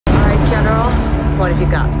General, what have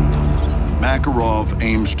you got? Makarov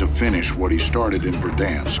aims to finish what he started in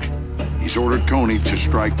Verdansk. He's ordered Konni to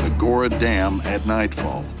strike the Gora Dam at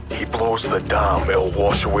nightfall. He blows the dam, it'll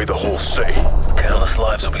wash away the whole city. Countless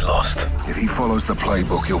lives will be lost. If he follows the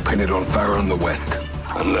playbook, he'll pin it on Farah in the west.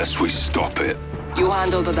 Unless we stop it. You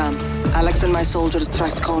handle the dam. Alex and my soldiers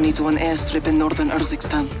tracked Konni to an airstrip in northern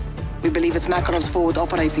Urzikstan. We believe it's Makarov's forward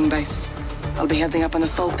operating base. I'll be heading up an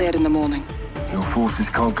assault there in the morning. Your forces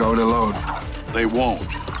can't go it alone. They won't.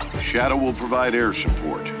 Shadow will provide air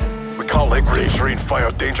support. We can't let Graves rain fire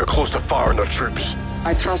danger close to Farah and their troops.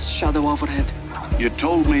 I trust Shadow overhead. You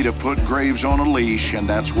told me to put Graves on a leash, and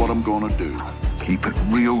that's what I'm gonna do. Keep it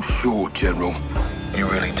real short, General. You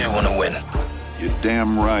really do want to win. You're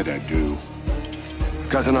damn right I do.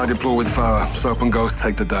 Gaz and I deploy with Farah. Soap and Ghost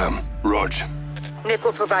take the dam. Rog. Nick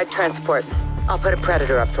will provide transport. I'll put a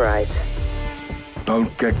Predator up for eyes.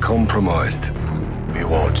 Don't get compromised. We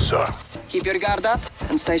won't, sir. Keep your guard up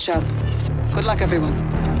and stay sharp. Good luck, everyone.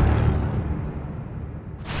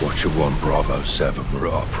 Watcher 1, Bravo 7, we're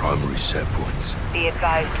at our primary set points. Be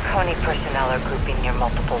advised, Konni personnel are grouping near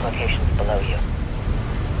multiple locations below you.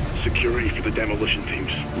 Security for the demolition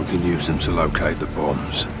teams. We can use them to locate the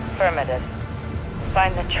bombs. Affirmative.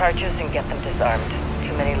 Find the charges and get them disarmed.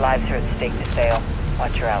 Too many lives are at stake to fail.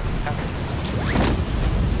 Watch her out.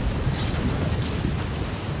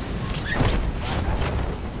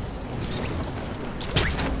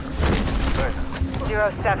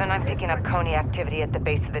 07, I'm picking up Konni activity at the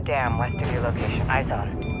base of the dam, west of your location. Eyes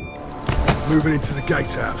on. Moving into the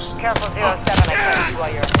gatehouse. Careful, 07, I can't see while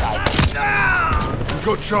you're inside. We've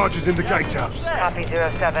got charges in the gatehouse. Copy,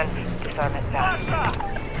 07. Disarm it fast.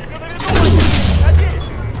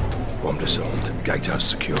 Bomb disarmed. Gatehouse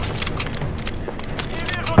secure.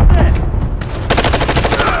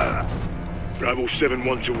 Bravo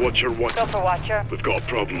 7-1 to Watcher 1. Go for Watcher. We've got a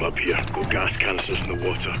problem up here. Got gas canisters in the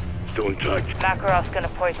water. Still intact. Makarov's gonna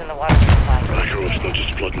poison the water supply. Makarov's not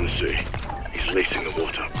just flooding the sea. He's lacing the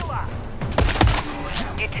water.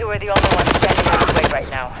 You two are the only ones standing in the way right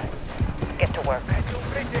now. Get to work.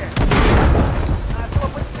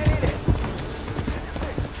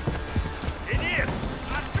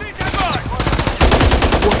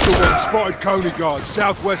 Watcher 1, spotted Konni guard,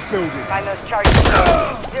 southwest building. Find those charges.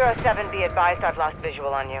 07, be advised I've lost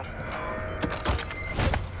visual on you.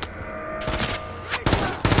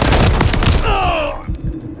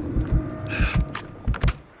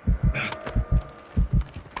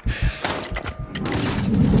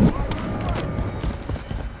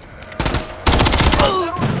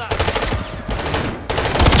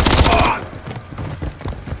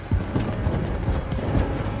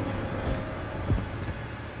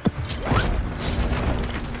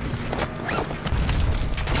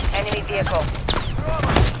 Enemy vehicle.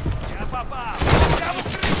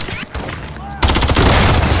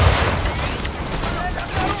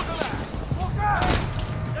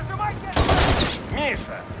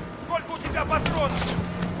 Миша, сколько у тебя патронов?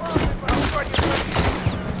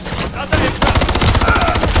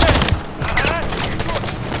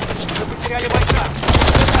 Мы потеряли бойца.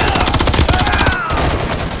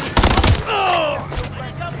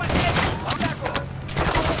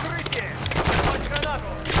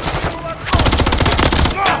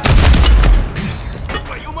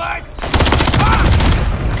 Твою мать!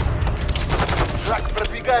 Враг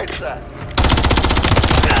продвигается!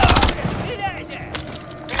 Стреляйте!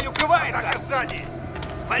 Цель укрывается! Так, сзади!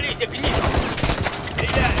 Валите гниду!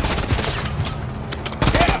 Стреляй!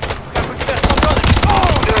 Как у тебя с патронами?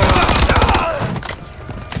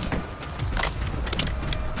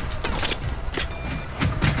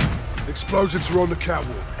 Explosives are on the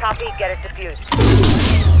catwalk. Copy, get it defused.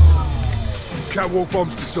 Catwalk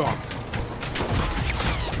bombs disarmed.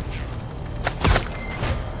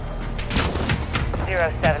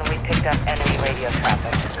 07, we picked up enemy radio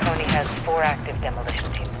traffic. Konni has 4 active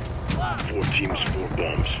demolition teams. 4 teams, 4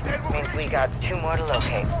 bombs. Means we got 2 more to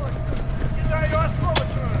locate.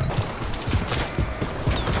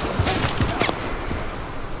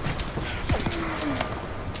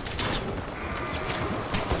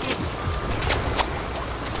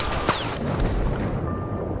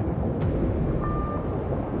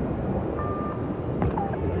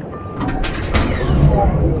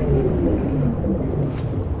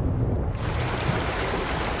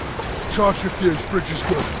 Charge defused, bridge is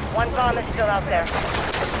good. 1 bomb is still out there.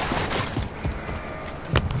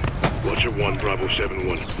 Watcher 1, Bravo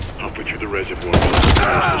 7-1. Halfway through the reservoir.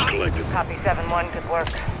 Hostiles collected. Copy 7-1, good work.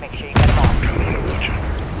 Make sure you get them all. Count on it, Watcher.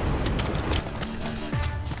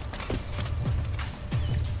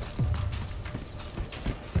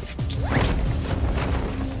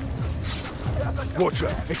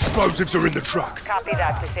 Watcher, explosives are in the truck. Copy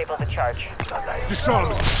that. Disable the charge.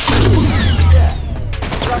 Disarm it.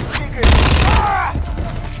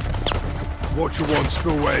 Watcher 1,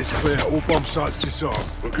 spillway is clear. All bomb sites disarmed.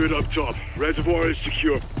 We're good up top. Reservoir is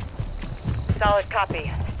secure. Solid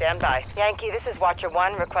copy. Stand by. Yankee, this is Watcher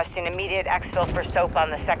 1, requesting immediate exfil for soap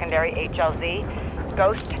on the secondary HLZ.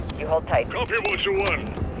 Ghost, you hold tight. Copy, Watcher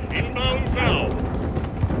 1. Inbound now.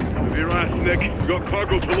 With your ass, Nick. We got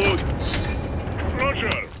cargo to load. Roger.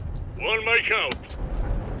 On my count.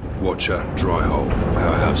 Watcher, dry hole.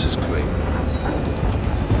 Powerhouse is clean.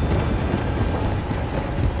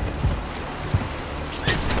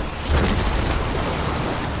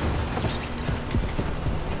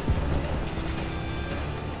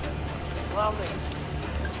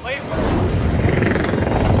 Wait.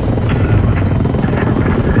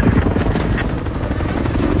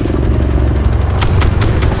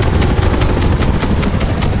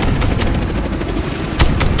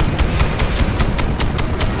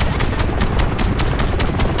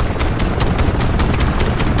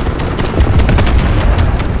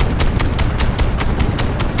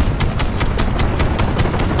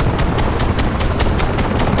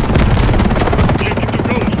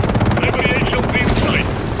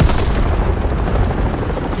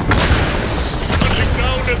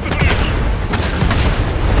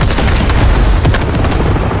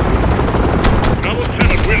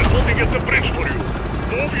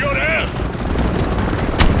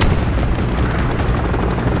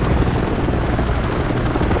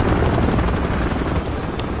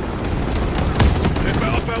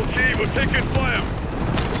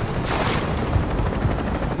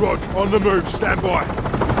 Rog, on the move. Stand by.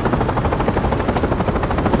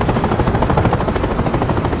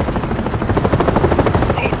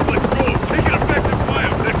 Let's go. Taking effective fire.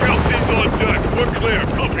 That LC's on deck. We're clear.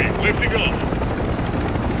 Copy. Lifting off.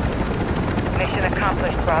 Mission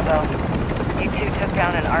accomplished, Bravo. You two took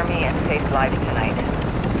down an army and saved lives tonight.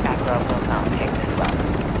 Aggro will not take this well.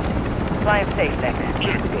 Fly him safe, Nick.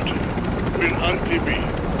 Check, Roger. We're on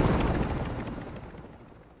TV.